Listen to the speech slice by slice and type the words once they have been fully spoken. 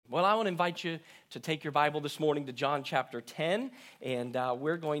Well, I want to invite you to take your Bible this morning to John chapter 10, and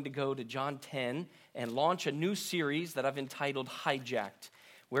we're going to go to John 10 and launch a new series that I've entitled Hijacked.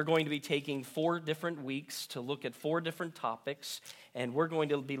 We're going to be taking 4 different weeks to look at 4 different topics, and we're going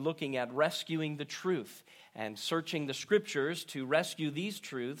to be looking at rescuing the truth and searching the scriptures to rescue these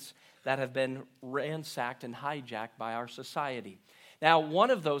truths that have been ransacked and hijacked by our society. Now, one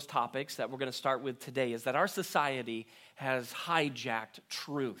of those topics that we're going to start with today is that our society has hijacked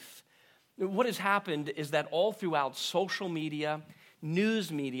truth. What has happened is that all throughout social media,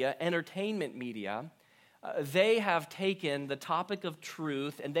 news media, entertainment media, they have taken the topic of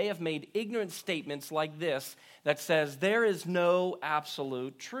truth and they have made ignorant statements like this that says there is no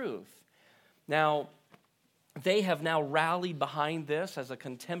absolute truth. Now, they have now rallied behind this as a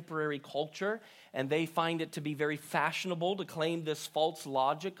contemporary culture, and they find it to be very fashionable to claim this false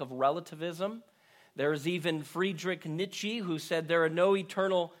logic of relativism. There is even Friedrich Nietzsche who said there are no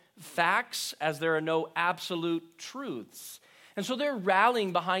eternal facts as there are no absolute truths. And so they're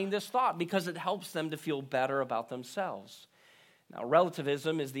rallying behind this thought because it helps them to feel better about themselves. Now,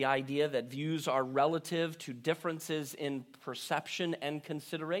 relativism is the idea that views are relative to differences in perception and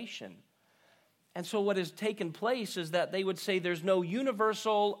consideration. And so what has taken place is that they would say there's no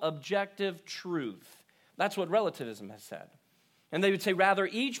universal objective truth. That's what relativism has said. And they would say rather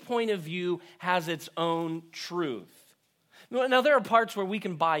each point of view has its own truth. Now there are parts where we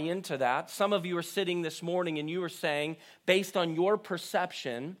can buy into that. Some of you are sitting this morning and you are saying, based on your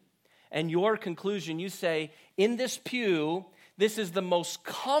perception and your conclusion, you say, in this pew, this is the most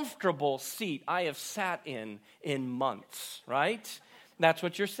comfortable seat I have sat in months, right? That's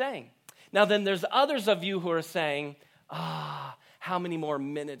what you're saying. Now then there's others of you who are saying, how many more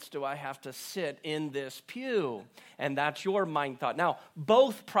minutes do I have to sit in this pew? And that's your mind thought. Now,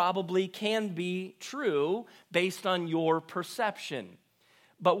 both probably can be true based on your perception.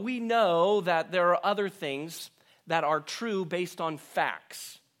 But we know that there are other things that are true based on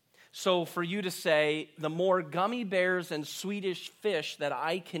facts. So for you to say, the more gummy bears and Swedish fish that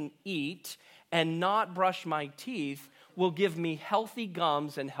I can eat and not brush my teeth will give me healthy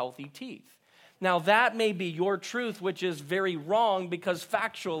gums and healthy teeth. Now, that may be your truth, which is very wrong because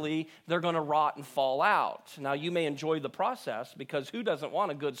factually, they're going to rot and fall out. Now, you may enjoy the process because who doesn't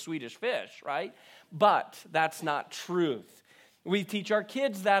want a good Swedish fish, right? But that's not truth. We teach our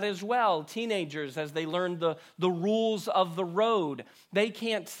kids that as well, teenagers, as they learn the rules of the road. They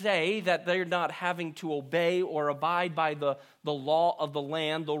can't say that they're not having to obey or abide by the law of the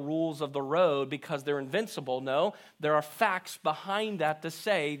land, the rules of the road, because they're invincible. No, there are facts behind that to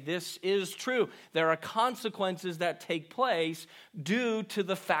say this is true. There are consequences that take place due to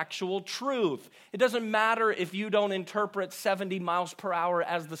the factual truth. It doesn't matter if you don't interpret 70 miles per hour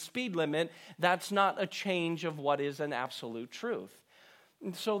as the speed limit. That's not a change of what is an absolute truth.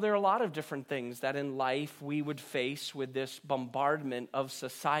 And so there are a lot of different things that in life we would face with this bombardment of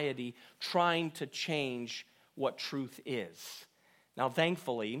society trying to change what truth is. Now,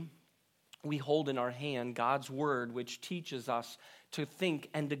 thankfully, we hold in our hand God's word, which teaches us to think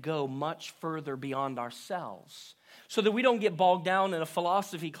and to go much further beyond ourselves. So that we don't get bogged down in a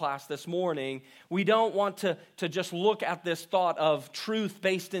philosophy class this morning. We don't want to just look at this thought of truth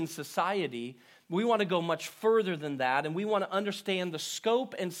based in society. We want to go much further than that, and we want to understand the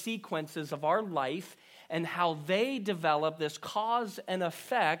scope and sequences of our life and how they develop this cause and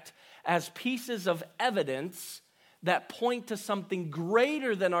effect as pieces of evidence that point to something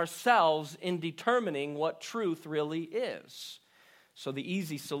greater than ourselves in determining what truth really is. So the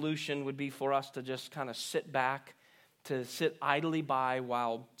easy solution would be for us to just kind of sit back, to sit idly by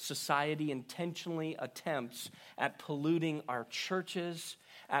while society intentionally attempts at polluting our churches,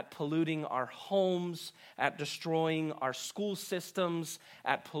 at polluting our homes, at destroying our school systems,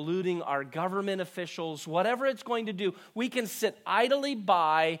 at polluting our government officials, whatever it's going to do, we can sit idly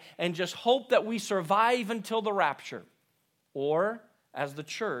by and just hope that we survive until the rapture. Or, as the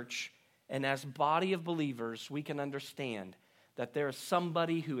church and as body of believers, we can understand that there is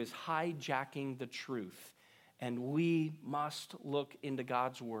somebody who is hijacking the truth, and we must look into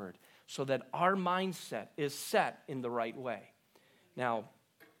God's word so that our mindset is set in the right way. Now,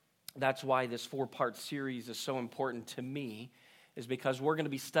 that's why this 4-part series is so important to me, is because we're going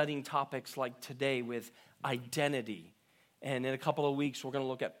to be studying topics like today with identity. And in a couple of weeks, we're going to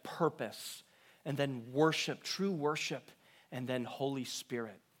look at purpose, and then worship, true worship, and then Holy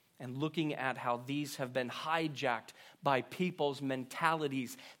Spirit. And looking at how these have been hijacked by people's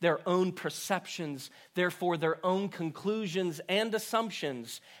mentalities, their own perceptions, therefore their own conclusions and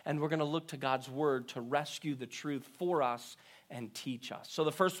assumptions. And we're going to look to God's word to rescue the truth for us and teach us. So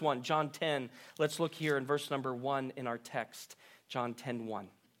the first one, John 10, let's look here in verse number 1 in our text, John 10:1.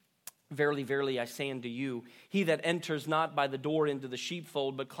 Verily, verily, I say unto you, he that enters not by the door into the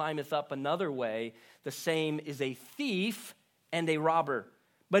sheepfold, but climbeth up another way, the same is a thief and a robber.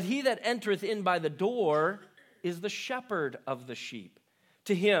 But he that entereth in by the door is the shepherd of the sheep.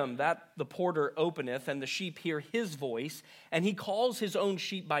 To him that the porter openeth, and the sheep hear his voice, and he calls his own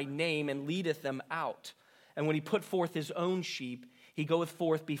sheep by name, and leadeth them out. And when he put forth his own sheep, he goeth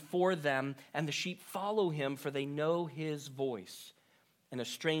forth before them, and the sheep follow him, for they know his voice. And a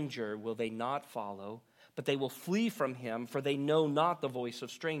stranger will they not follow, but they will flee from him, for they know not the voice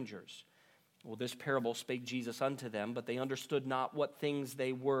of strangers. Well, this parable spake Jesus unto them, but they understood not what things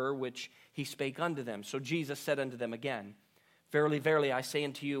they were which he spake unto them. So Jesus said unto them again, Verily, verily, I say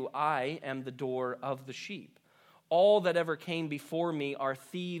unto you, I am the door of the sheep. All that ever came before me are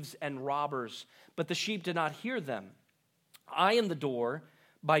thieves and robbers, but the sheep did not hear them. I am the door.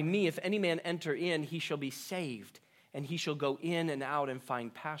 By me, if any man enter in, he shall be saved, and he shall go in and out and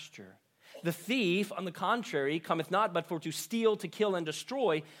find pasture. The thief, on the contrary, cometh not but for to steal, to kill, and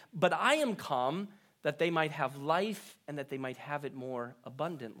destroy. But I am come that they might have life, and that they might have it more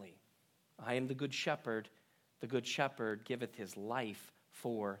abundantly. I am the good shepherd. The good shepherd giveth his life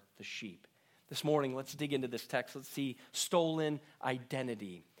for the sheep. This morning, let's dig into this text. Let's see stolen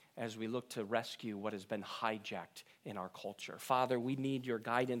identity as we look to rescue what has been hijacked in our culture. Father, we need your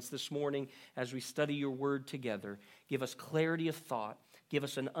guidance this morning as we study your word together. Give us clarity of thought. Give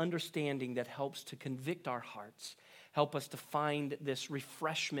us an understanding that helps to convict our hearts. Help us to find this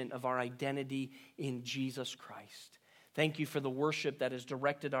refreshment of our identity in Jesus Christ. Thank you for the worship that has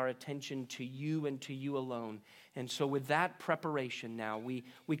directed our attention to you and to you alone. And so with that preparation now, we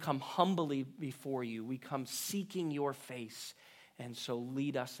come humbly before you. We come seeking your face. And so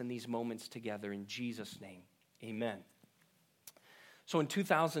lead us in these moments together in Jesus' name. Amen. So in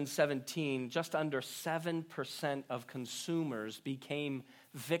 2017, just under 7% of consumers became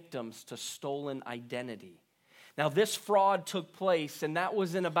victims to stolen identity. Now this fraud took place, and that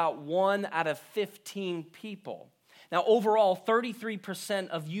was in about 1 out of 15 people. Now overall, 33%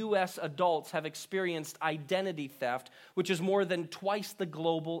 of U.S. adults have experienced identity theft, which is more than twice the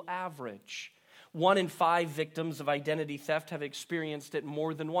global average. 1 in 5 victims of identity theft have experienced it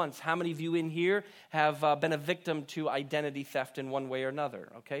more than once. How many of you in here have been a victim to identity theft in one way or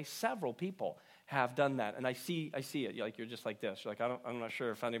another? Okay, several people have done that. And I see it, like you're just like this. You're like, I'm not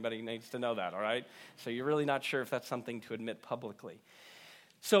sure if anybody needs to know that, all right? So you're really not sure if that's something to admit publicly.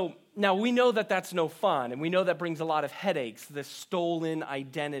 So now we know that that's no fun, and we know that brings a lot of headaches, this stolen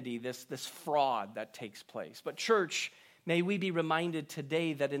identity, this fraud that takes place. But church, may we be reminded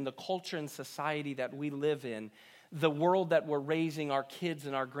today that in the culture and society that we live in, the world that we're raising our kids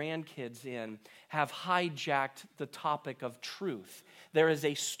and our grandkids in, have hijacked the topic of truth. There is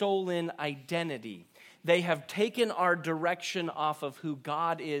a stolen identity. They have taken our direction off of who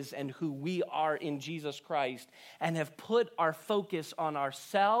God is and who we are in Jesus Christ, and have put our focus on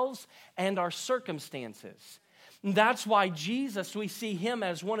ourselves and our circumstances. And that's why Jesus, we see him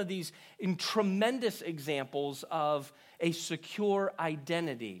as one of these tremendous examples of a secure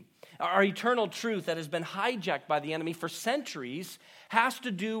identity. Our eternal truth that has been hijacked by the enemy for centuries has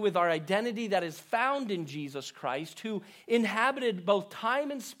to do with our identity that is found in Jesus Christ, who inhabited both time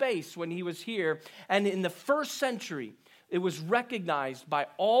and space when he was here. And in the first century, it was recognized by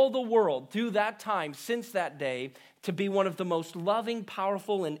all the world through that time, since that day, to be one of the most loving,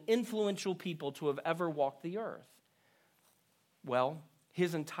 powerful, and influential people to have ever walked the earth. Well,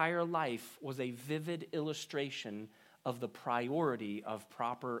 his entire life was a vivid illustration of the priority of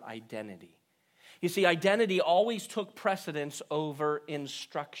proper identity. You see, identity always took precedence over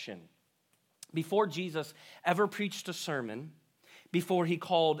instruction. Before Jesus ever preached a sermon, before he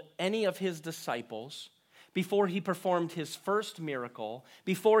called any of his disciples, before he performed his first miracle,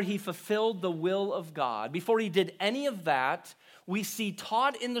 before he fulfilled the will of God, before he did any of that, we see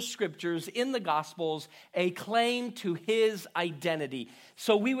taught in the scriptures, in the gospels, a claim to his identity.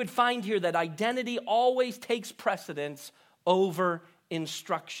 So we would find here that identity always takes precedence over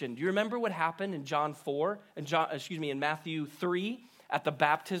instruction. Do you remember what happened in in Matthew 3 at the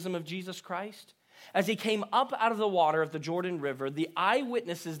baptism of Jesus Christ? As he came up out of the water of the Jordan River, the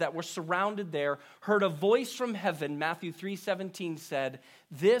eyewitnesses that were surrounded there heard a voice from heaven. Matthew 3:17 said,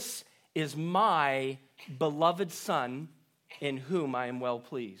 "This is my beloved Son, in whom I am well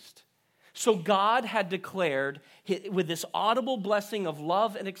pleased." So God had declared, with this audible blessing of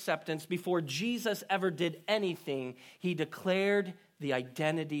love and acceptance, before Jesus ever did anything, he declared the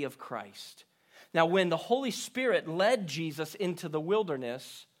identity of Christ. Now, when the Holy Spirit led Jesus into the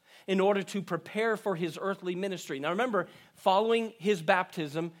wilderness in order to prepare for his earthly ministry. Now remember, following his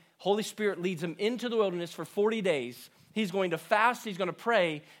baptism, Holy Spirit leads him into the wilderness for 40 days, He's going to fast, he's going to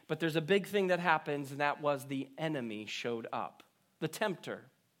pray, but there's a big thing that happens, and that was the enemy showed up, the tempter.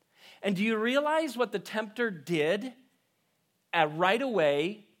 And do you realize what the tempter did right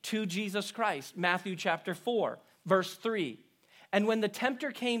away to Jesus Christ? Matthew chapter 4, verse 3. And when the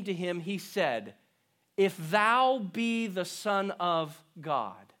tempter came to him, he said, if thou be the Son of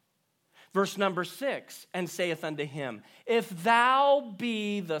God. Verse number 6, and saith unto him, if thou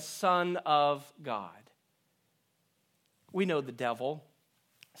be the Son of God. We know the devil,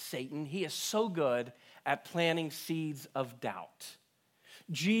 Satan, he is so good at planting seeds of doubt.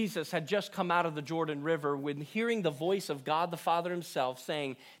 Jesus had just come out of the Jordan River when hearing the voice of God the Father himself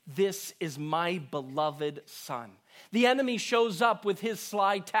saying, this is my beloved Son. The enemy shows up with his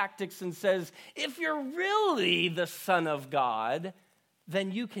sly tactics and says, if you're really the Son of God,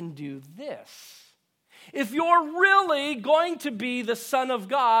 then you can do this. If you're really going to be the Son of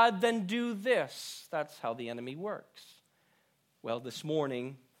God, then do this. That's how the enemy works. Well, this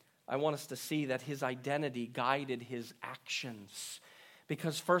morning, I want us to see that his identity guided his actions.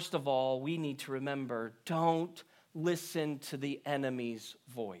 Because first of all, we need to remember, don't listen to the enemy's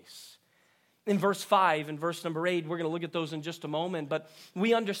voice. In verse 5 and verse number 8, we're going to look at those in just a moment, but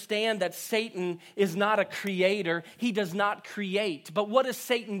we understand that Satan is not a creator. He does not create. But what does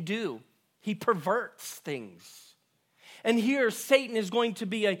Satan do? He perverts things. And here, Satan is going to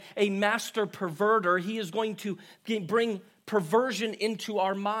be a master perverter. He is going to bring perversion into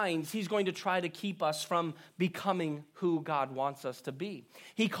our minds. He's going to try to keep us from becoming who God wants us to be.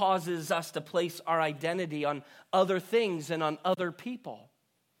 He causes us to place our identity on other things and on other people.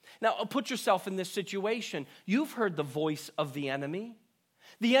 Now, put yourself in this situation. You've heard the voice of the enemy.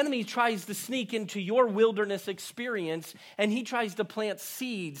 The enemy tries to sneak into your wilderness experience, and he tries to plant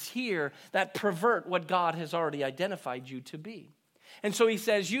seeds here that pervert what God has already identified you to be. And so he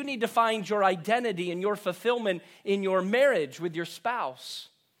says, you need to find your identity and your fulfillment in your marriage with your spouse.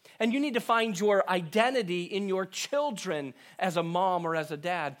 And you need to find your identity in your children as a mom or as a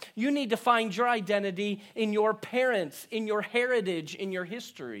dad. You need to find your identity in your parents, in your heritage, in your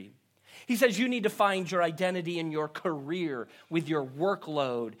history. He says you need to find your identity in your career with your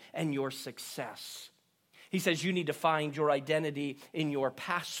workload and your success. He says you need to find your identity in your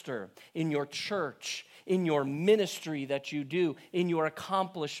pastor, in your church, in your ministry that you do, in your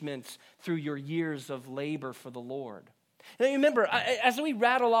accomplishments through your years of labor for the Lord. Now remember, as we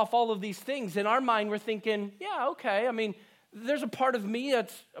rattle off all of these things, in our mind we're thinking, yeah, okay, I mean, there's a part of me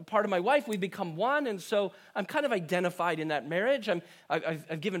that's a part of my wife. We become one, and so I'm kind of identified in that marriage.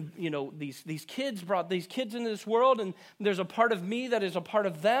 I've given, these kids, brought these kids into this world, and there's a part of me that is a part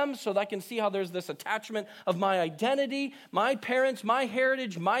of them, so that I can see how there's this attachment of my identity, my parents, my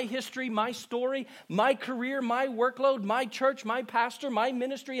heritage, my history, my story, my career, my workload, my church, my pastor, my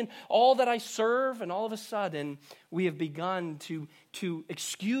ministry, and all that I serve, and all of a sudden, we have begun to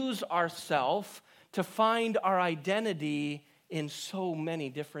excuse ourselves to find our identity in so many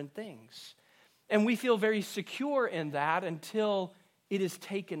different things. And we feel very secure in that until it is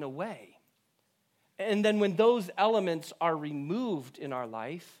taken away. And then when those elements are removed in our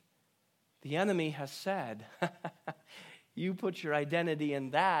life, the enemy has said, you put your identity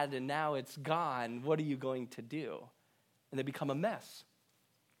in that and now it's gone. What are you going to do? And they become a mess.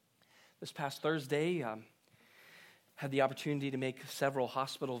 This past Thursday, had the opportunity to make several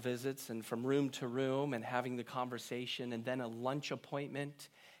hospital visits and from room to room and having the conversation, and then a lunch appointment,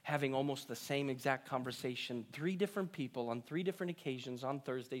 having almost the same exact conversation. 3 different people on 3 different occasions on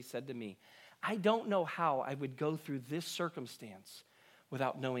Thursday said to me, I don't know how I would go through this circumstance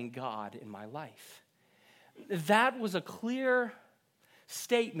without knowing God in my life. That was a clear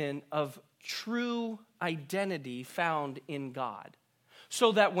statement of true identity found in God.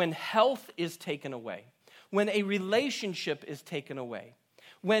 So that when health is taken away, when a relationship is taken away,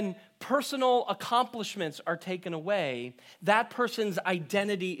 when personal accomplishments are taken away, that person's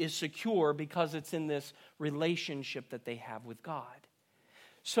identity is secure because it's in this relationship that they have with God.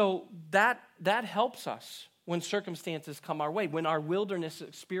 So that helps us when circumstances come our way, when our wilderness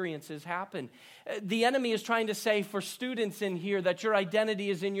experiences happen. The enemy is trying to say for students in here that your identity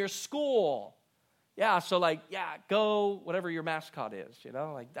is in your school. Yeah, so go whatever your mascot is,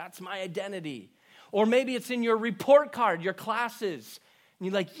 that's my identity. Or maybe it's in your report card, your classes.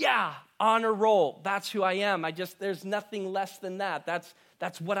 And you're honor roll. That's who I am. There's nothing less than that.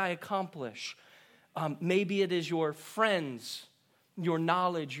 That's what I accomplish. Maybe it is your friends, your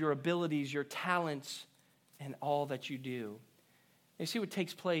knowledge, your abilities, your talents, and all that you do. You see what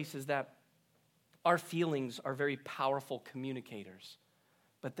takes place is that our feelings are very powerful communicators,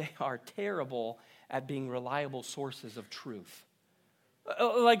 but they are terrible at being reliable sources of truth.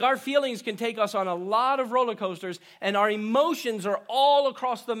 Like our feelings can take us on a lot of roller coasters, and our emotions are all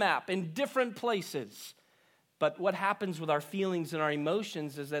across the map in different places. But what happens with our feelings and our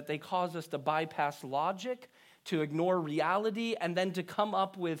emotions is that they cause us to bypass logic, to ignore reality, and then to come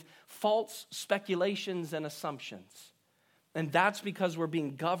up with false speculations and assumptions. And that's because we're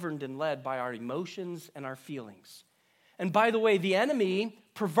being governed and led by our emotions and our feelings. And by the way, the enemy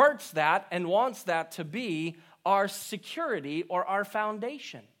perverts that and wants that to be our security or our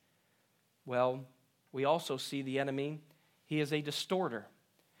foundation. Well, we also see the enemy, he is a distorter.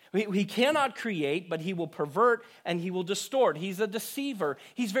 He cannot create, but he will pervert and he will distort. He's a deceiver.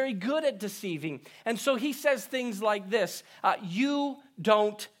 He's very good at deceiving. And so he says things like this, you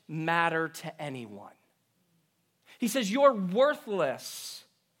don't matter to anyone. He says, you're worthless.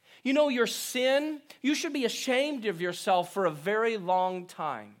 You know your sin? You should be ashamed of yourself for a very long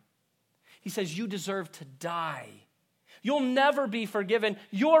time. He says, you deserve to die. You'll never be forgiven.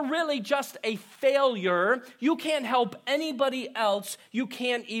 You're really just a failure. You can't help anybody else. You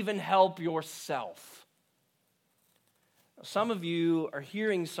can't even help yourself. Some of you are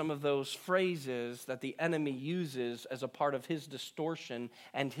hearing some of those phrases that the enemy uses as a part of his distortion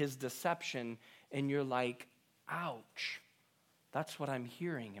and his deception, and you're like, ouch, that's what I'm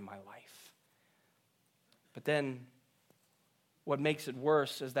hearing in my life. But then what makes it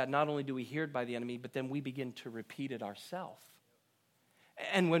worse is that not only do we hear it by the enemy, but then we begin to repeat it ourselves.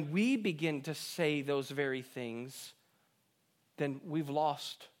 And when we begin to say those very things, then we've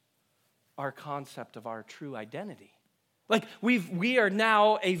lost our concept of our true identity. Like we are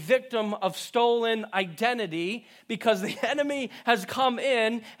now a victim of stolen identity because the enemy has come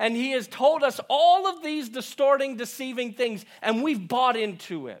in and he has told us all of these distorting, deceiving things, and we've bought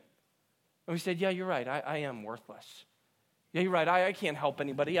into it. And we said, yeah, you're right, I am worthless. Yeah, you're right. I can't help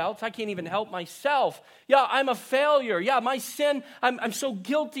anybody else. I can't even help myself. Yeah, I'm a failure. Yeah, my sin, I'm so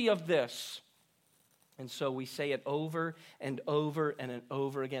guilty of this. And so we say it over and over and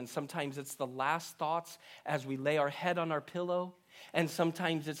over again. Sometimes it's the last thoughts as we lay our head on our pillow, and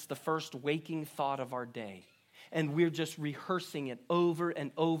sometimes it's the first waking thought of our day. And we're just rehearsing it over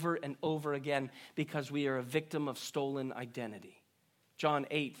and over and over again because we are a victim of stolen identity. John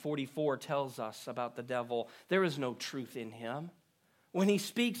 8:44 tells us about the devil. There is no truth in him. When he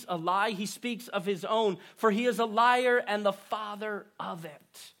speaks a lie, he speaks of his own, for he is a liar and the father of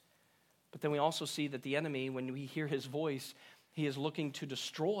it. But then we also see that the enemy, when we hear his voice, he is looking to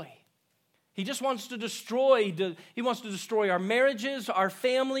destroy. He just wants to destroy. He wants to destroy our marriages, our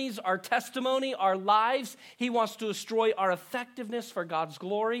families, our testimony, our lives. He wants to destroy our effectiveness for God's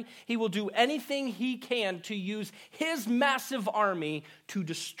glory. He will do anything he can to use his massive army to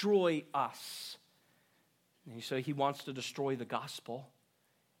destroy us. And so he wants to destroy the gospel.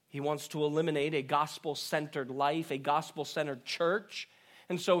 He wants to eliminate a gospel-centered life, a gospel-centered church.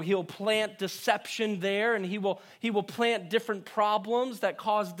 And so he'll plant deception there, and he will plant different problems that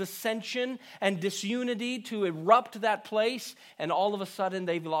cause dissension and disunity to erupt that place. And all of a sudden,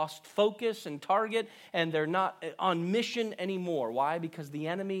 they've lost focus and target, and they're not on mission anymore. Why? Because the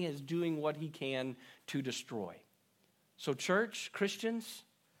enemy is doing what he can to destroy. So church, Christians,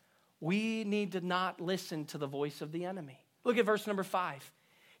 we need to not listen to the voice of the enemy. Look at verse number 5.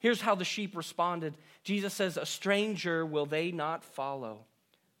 Here's how the sheep responded. Jesus says, a stranger will they not follow,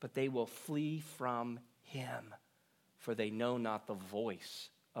 but they will flee from him, for they know not the voice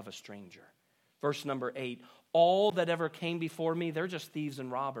of a stranger. Verse number 8, all that ever came before me, they're just thieves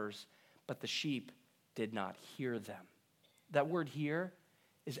and robbers, but the sheep did not hear them. That word hear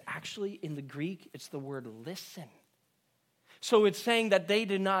is actually in the Greek, it's the word listen. So it's saying that they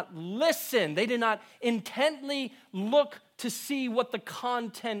did not listen. They did not intently look to see what the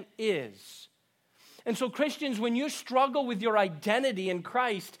content is. And so Christians, when you struggle with your identity in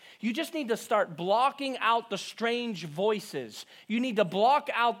Christ, you just need to start blocking out the strange voices. You need to block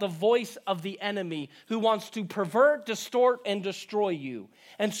out the voice of the enemy who wants to pervert, distort, and destroy you.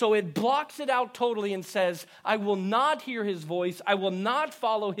 And so it blocks it out totally and says, I will not hear his voice. I will not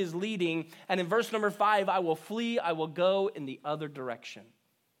follow his leading. And in verse number 5, I will flee. I will go in the other direction.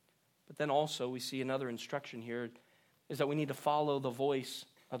 But then also we see another instruction here is that we need to follow the voice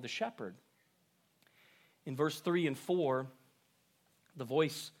of the shepherd. In verse 3 and 4, the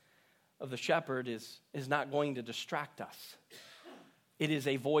voice of the shepherd is not going to distract us. It is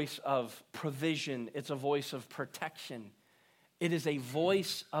a voice of provision. It's a voice of protection. It is a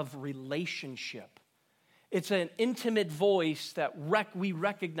voice of relationship. It's an intimate voice that we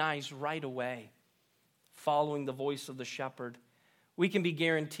recognize right away. Following the voice of the shepherd, we can be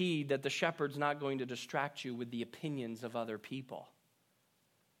guaranteed that the shepherd's not going to distract you with the opinions of other people.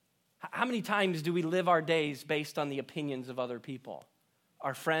 How many times do we live our days based on the opinions of other people?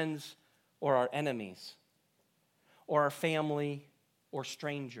 our friends or our enemies, or our family or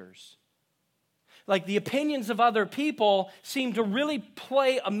strangers. Like the opinions of other people seem to really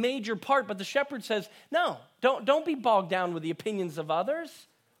play a major part, but the shepherd says, no, don't be bogged down with the opinions of others.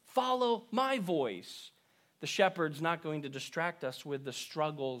 Follow my voice. The shepherd's not going to distract us with the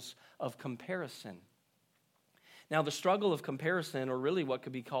struggles of comparison. Now, the struggle of comparison, or really what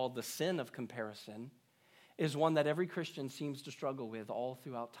could be called the sin of comparison, is one that every Christian seems to struggle with all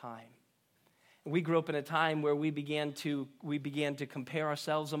throughout time. We grew up in a time where we began to compare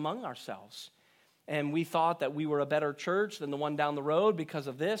ourselves among ourselves. And we thought that we were a better church than the one down the road because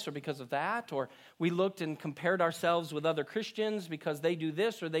of this or because of that. Or we looked and compared ourselves with other Christians because they do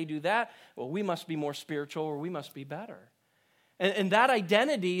this or they do that. Well, we must be more spiritual or we must be better. And that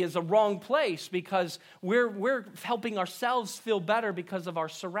identity is a wrong place because we're helping ourselves feel better because of our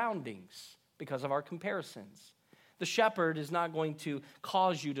surroundings, because of our comparisons. The shepherd is not going to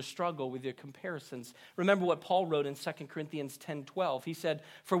cause you to struggle with your comparisons. Remember what Paul wrote in 2 Corinthians 10:12. He said,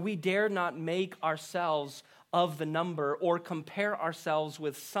 "For we dare not make ourselves of the number or compare ourselves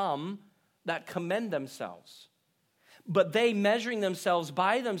with some that commend themselves. But they, measuring themselves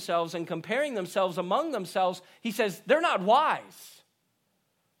by themselves and comparing themselves among themselves," he says, "they're not wise."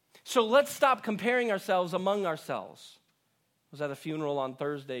 So let's stop comparing ourselves among ourselves. I was at a funeral on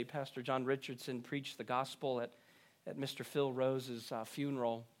Thursday. Pastor John Richardson preached the gospel at Mr. Phil Rose's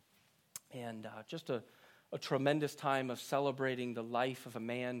funeral, and just a tremendous time of celebrating the life of a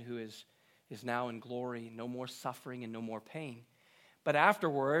man who is now in glory, no more suffering and no more pain. But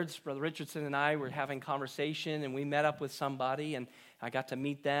afterwards, Brother Richardson and I were having conversation, and we met up with somebody, and I got to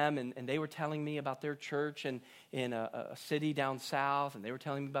meet them, and they were telling me about their church in a city down south, and they were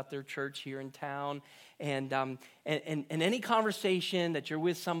telling me about their church here in town. And any conversation that you're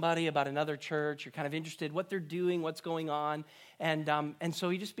with somebody about another church, you're kind of interested what they're doing, what's going on. And so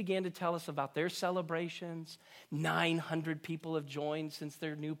he just began to tell us about their celebrations. 900 people have joined since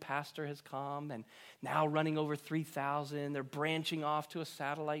their new pastor has come, and now running over 3,000. They're branching off to a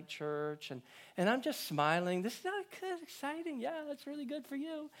satellite church. And I'm just smiling. This is not exciting. Yeah, that's really good for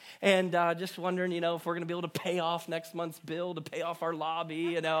you. And just wondering, if we're going to be able to pay off next month's bill to pay off our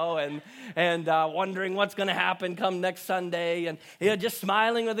lobby, and wondering what's going to happen come next Sunday. And just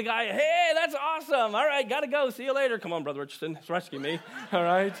smiling with the guy. Hey, that's awesome. All right, got to go. See you later. Come on, Brother Richardson. Rescue me. All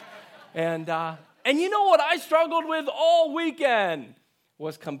right. And you know what I struggled with all weekend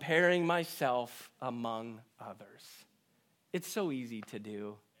was comparing myself among others. It's so easy to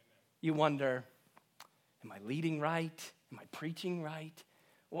do. You wonder, am I leading right? Am I preaching right?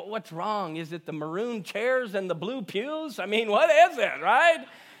 What's wrong? Is it the maroon chairs and the blue pews? I mean, what is it, right?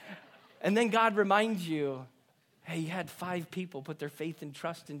 And then God reminds you, hey, you had 5 people put their faith and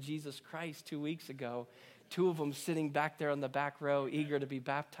trust in Jesus Christ 2 weeks ago. 2 of them sitting back there on the back row, eager to be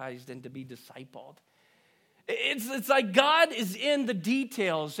baptized and to be discipled. It's like God is in the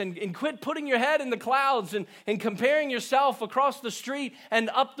details, and quit putting your head in the clouds and comparing yourself across the street and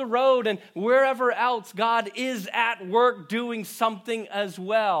up the road and wherever else. God is at work doing something as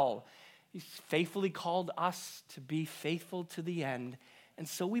well. He's faithfully called us to be faithful to the end, and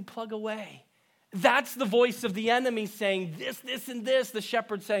so we plug away. That's the voice of the enemy saying this, and this. The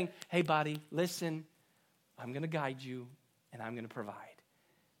shepherd saying, hey, buddy, listen, I'm going to guide you, and I'm going to provide.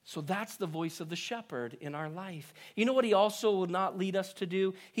 So that's the voice of the shepherd in our life. You know what he also will not lead us to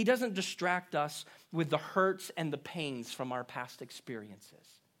do? He doesn't distract us with the hurts and the pains from our past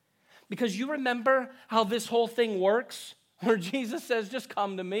experiences. Because you remember how this whole thing works? Where Jesus says, just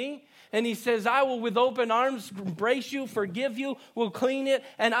come to me. And he says, I will with open arms embrace you, forgive you, will clean it.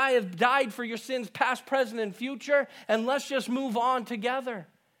 And I have died for your sins, past, present, and future. And let's just move on together.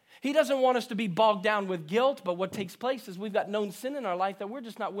 He doesn't want us to be bogged down with guilt, but what takes place is we've got known sin in our life that we're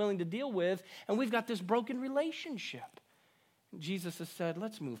just not willing to deal with, and we've got this broken relationship. Jesus has said,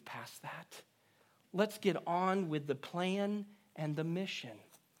 let's move past that. Let's get on with the plan and the mission.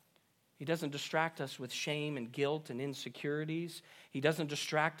 He doesn't distract us with shame and guilt and insecurities. He doesn't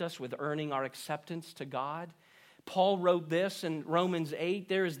distract us with earning our acceptance to God. Paul wrote this in Romans 8,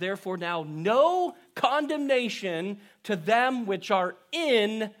 there is therefore now no condemnation to them which are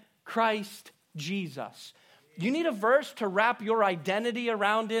in Christ Jesus. You need a verse to wrap your identity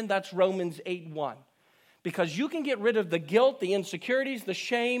around in, that's Romans 8:1. Because you can get rid of the guilt, the insecurities, the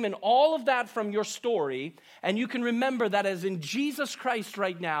shame, and all of that from your story, and you can remember that as in Jesus Christ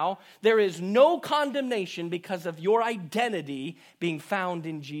right now, there is no condemnation because of your identity being found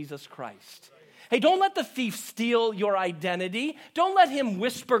in Jesus Christ. Hey, don't let the thief steal your identity. Don't let him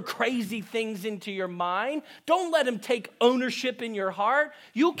whisper crazy things into your mind. Don't let him take ownership in your heart.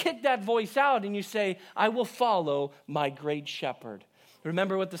 You kick that voice out and you say, I will follow my great shepherd.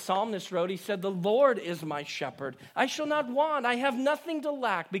 Remember what the psalmist wrote? He said, the Lord is my shepherd. I shall not want. I have nothing to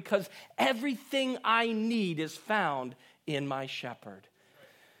lack because everything I need is found in my shepherd.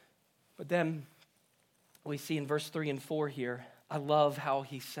 But then we see in verse 3 and 4 here, I love how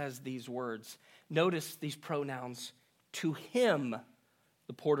he says these words. Notice these pronouns. To him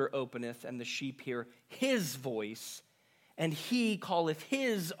the porter openeth, and the sheep hear his voice, and he calleth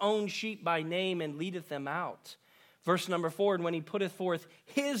his own sheep by name and leadeth them out. Verse number 4, and when he putteth forth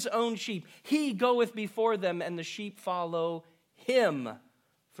his own sheep, he goeth before them, and the sheep follow him,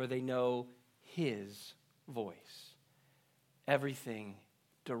 for they know his voice. Everything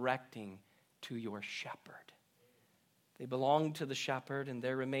directing to your shepherd. They belong to the shepherd, and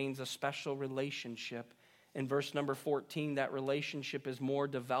there remains a special relationship. In verse number 14, that relationship is more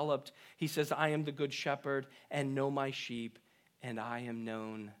developed. He says, I am the good shepherd and know my sheep, and I am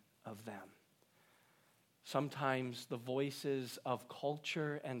known of them. Sometimes the voices of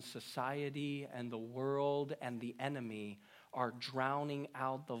culture and society and the world and the enemy are drowning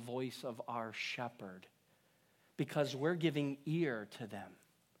out the voice of our shepherd because we're giving ear to them.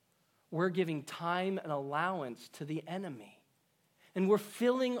 We're giving time and allowance to the enemy. And we're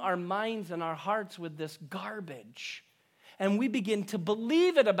filling our minds and our hearts with this garbage. And we begin to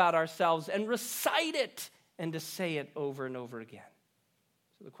believe it about ourselves and recite it and to say it over and over again.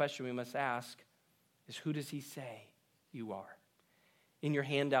 So the question we must ask is, who does he say you are? In your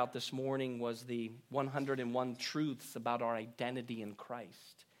handout this morning was the 101 truths about our identity in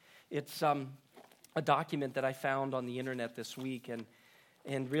Christ. It's a document that I found on the internet this week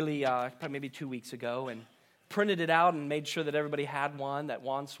and really probably maybe 2 weeks ago, and printed it out and made sure that everybody had one that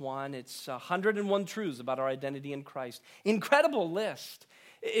wants one. It's 101 truths about our identity in Christ. Incredible list.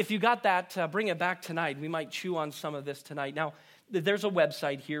 If you got that, bring it back tonight. We might chew on some of this tonight. Now, there's a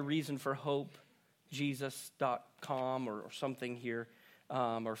website here, reasonforhopejesus.com or something here,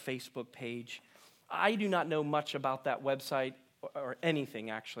 or Facebook page. I do not know much about that website or anything,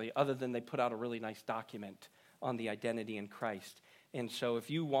 actually, other than they put out a really nice document on the identity in Christ. And so if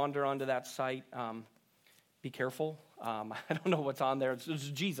you wander onto that site, be careful. I don't know what's on there. It's a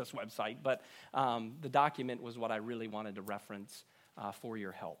Jesus website, but the document was what I really wanted to reference for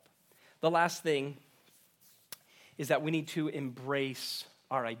your help. The last thing is that we need to embrace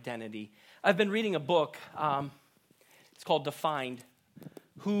our identity. I've been reading a book. It's called Defined,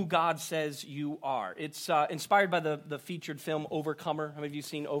 Who God Says You Are. It's inspired by the featured film Overcomer. How many of you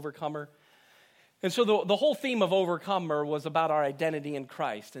seen Overcomer? And so the whole theme of Overcomer was about our identity in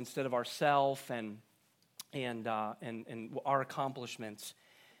Christ instead of ourself and our accomplishments.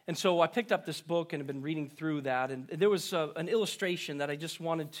 And so I picked up this book and have been reading through that. And there was an illustration that I just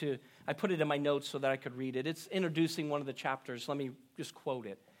wanted to, I put it in my notes so that I could read it. It's introducing one of the chapters. Let me just quote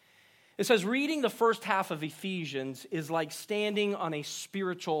it. It says, reading the first half of Ephesians is like standing on a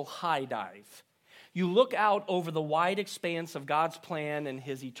spiritual high dive. You look out over the wide expanse of God's plan and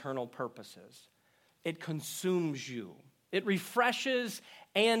his eternal purposes. It consumes you. It refreshes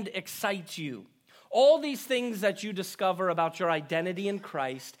and excites you. All these things that you discover about your identity in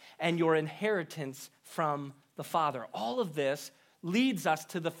Christ and your inheritance from the Father, all of this leads us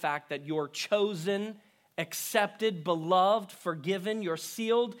to the fact that you're chosen, accepted, beloved, forgiven, you're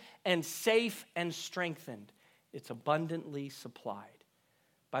sealed and safe and strengthened. It's abundantly supplied.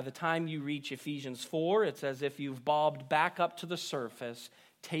 By the time you reach Ephesians 4, it's as if you've bobbed back up to the surface,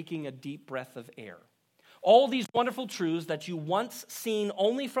 taking a deep breath of air. All these wonderful truths that you once seen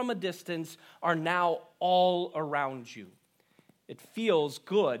only from a distance are now all around you. It feels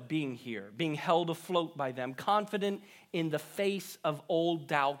good being here, being held afloat by them, confident in the face of old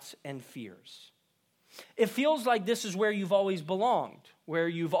doubts and fears. It feels like this is where you've always belonged, where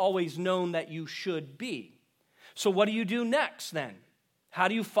you've always known that you should be. So what do you do next then? How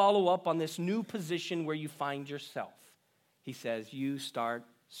do you follow up on this new position where you find yourself? He says, you start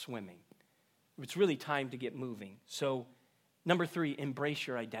swimming. It's really time to get moving. So, number 3, embrace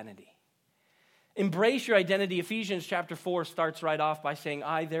your identity. Embrace your identity. Ephesians chapter 4 starts right off by saying,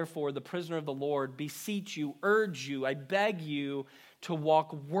 I, therefore, the prisoner of the Lord, beseech you, urge you, I beg you to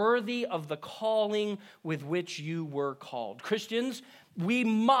walk worthy of the calling with which you were called. Christians, we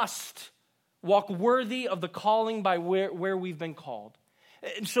must walk worthy of the calling by where we've been called.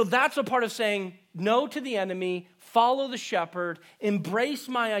 And so that's a part of saying no to the enemy, follow the shepherd, embrace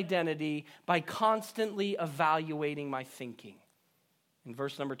my identity by constantly evaluating my thinking. In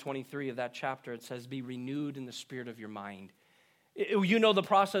verse number 23 of that chapter, it says, be renewed in the spirit of your mind. You know the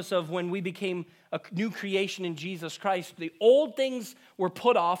process of when we became a new creation in Jesus Christ. The old things were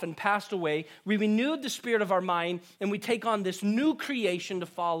put off and passed away. We renewed the spirit of our mind, and we take on this new creation to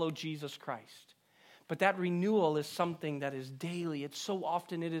follow Jesus Christ. But that renewal is something that is daily. It's so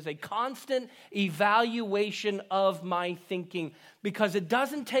often it is a constant evaluation of my thinking, because it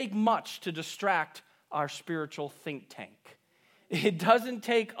doesn't take much to distract our spiritual think tank. It doesn't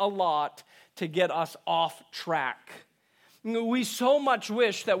take a lot to get us off track. We so much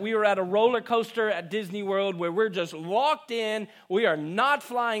wish that we were at a roller coaster at Disney World where we're just locked in. We are not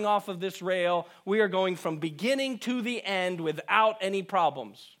flying off of this rail. We are going from beginning to the end without any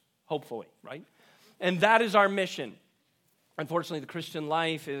problems, hopefully, right? And that is our mission. Unfortunately, the Christian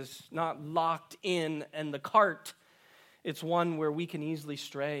life is not locked in the cart. It's one where we can easily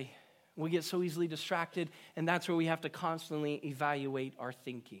stray. We get so easily distracted, and that's where we have to constantly evaluate our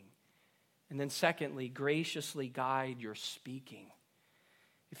thinking. And then secondly, graciously guide your speaking.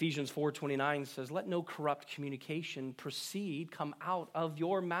 Ephesians 4:29 says, "Let no corrupt communication come out of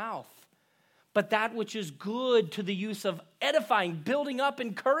your mouth, but that which is good to the use of edifying, building up,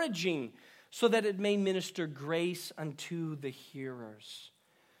 encouraging, so that it may minister grace unto the hearers."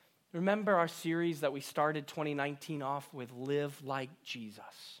 Remember our series that we started 2019 off with, Live Like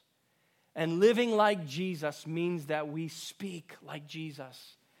Jesus. And living like Jesus means that we speak like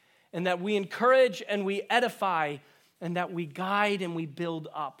Jesus, and that we encourage and we edify, and that we guide and we build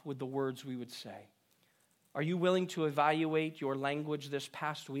up with the words we would say. Are you willing to evaluate your language this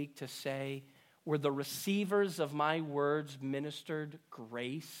past week to say, were the receivers of my words ministered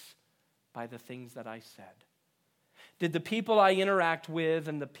grace by the things that I said? Did the people I interact with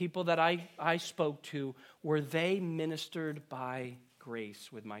and the people that I spoke to, were they ministered by grace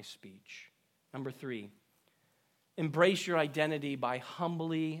with my speech? Number 3, embrace your identity by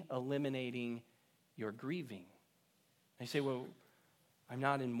humbly eliminating your grieving. I say, well, I'm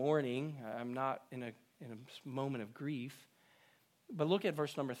not in mourning. I'm not in a moment of grief. But look at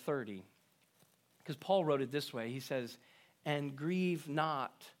verse number 30, because Paul wrote it this way. He says, "And grieve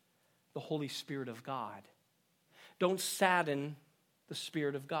not the Holy Spirit of God." Don't sadden the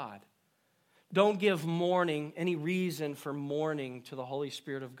Spirit of God. Don't give mourning, any reason for mourning to the Holy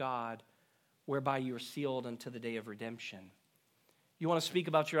Spirit of God, whereby you are sealed unto the day of redemption. You want to speak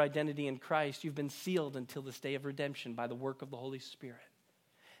about your identity in Christ? You've been sealed until this day of redemption by the work of the Holy Spirit.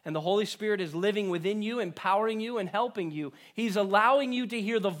 And the Holy Spirit is living within you, empowering you, and helping you. He's allowing you to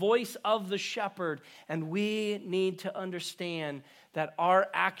hear the voice of the shepherd. And we need to understand that our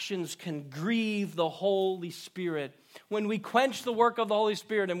actions can grieve the Holy Spirit. When we quench the work of the Holy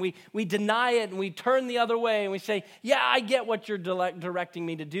Spirit and we deny it and we turn the other way and we say, yeah, I get what you're directing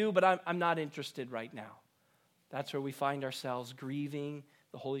me to do, but I'm not interested right now. That's where we find ourselves grieving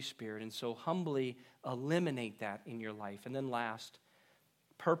the Holy Spirit. And so humbly eliminate that in your life. And then last,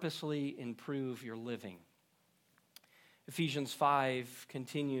 purposely improve your living. Ephesians 5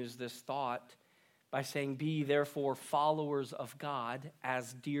 continues this thought by saying, "Be therefore followers of God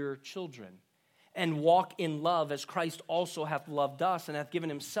as dear children, and walk in love as Christ also hath loved us, and hath given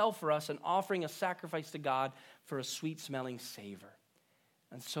himself for us, an offering, a sacrifice to God for a sweet-smelling savor."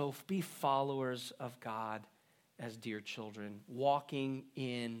 And so be followers of God as dear children, walking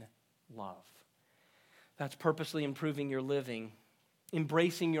in love. That's purposely improving your living.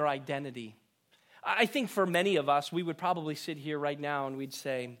 Embracing your identity. I think for many of us, we would probably sit here right now and we'd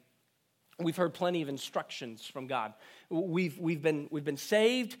say, we've heard plenty of instructions from God. We've been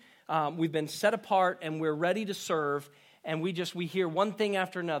saved, we've been set apart, and we're ready to serve. And we hear one thing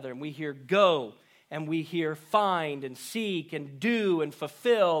after another, and we hear go, and we hear find and seek and do and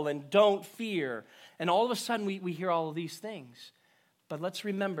fulfill and don't fear. And all of a sudden we hear all of these things. But let's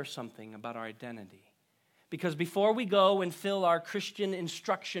remember something about our identity. Because before we go and fill our Christian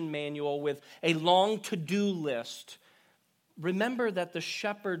instruction manual with a long to-do list, remember that the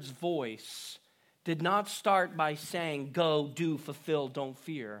shepherd's voice did not start by saying, go, do, fulfill, don't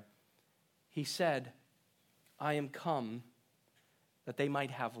fear. He said, I am come that they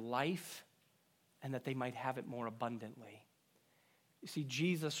might have life and that they might have it more abundantly. You see,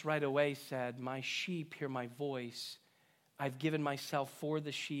 Jesus right away said, my sheep hear my voice. I've given myself for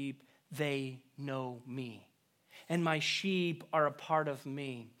the sheep. They know me. And my sheep are a part of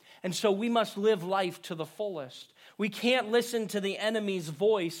me. And so we must live life to the fullest. We can't listen to the enemy's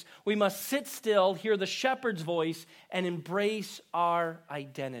voice. We must sit still, hear the shepherd's voice, and embrace our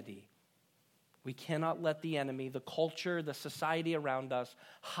identity. We cannot let the enemy, the culture, the society around us,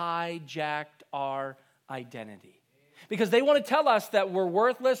 hijack our identity. Because they want to tell us that we're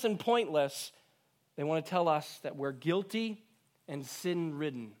worthless and pointless. They want to tell us that we're guilty and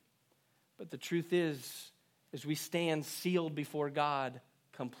sin-ridden. But the truth is we stand sealed before God,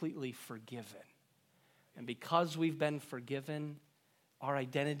 completely forgiven. And because we've been forgiven, our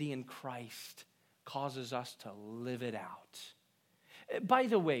identity in Christ causes us to live it out. By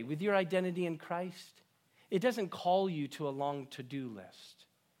the way, with your identity in Christ, It doesn't call you to a long to-do list.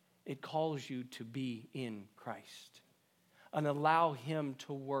 It calls you to be in Christ and allow him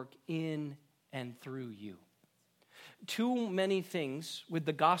to work in and through you. Too many things with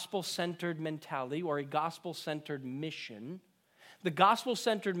the gospel-centered mentality or a gospel-centered mission. The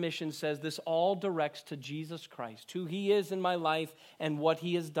gospel-centered mission says this all directs to Jesus Christ, who he is in my life and what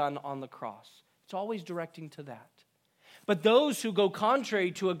he has done on the cross. It's always directing to that. But those who go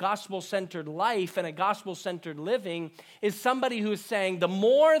contrary to a gospel-centered life and a gospel-centered living is somebody who is saying, the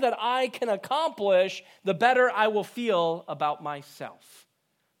more that I can accomplish, the better I will feel about myself.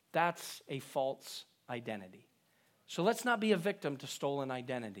 That's a false identity. So let's not be a victim to stolen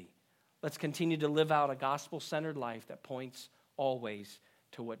identity. Let's continue to live out a gospel-centered life that points always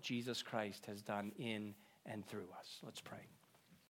to what Jesus Christ has done in and through us. Let's pray.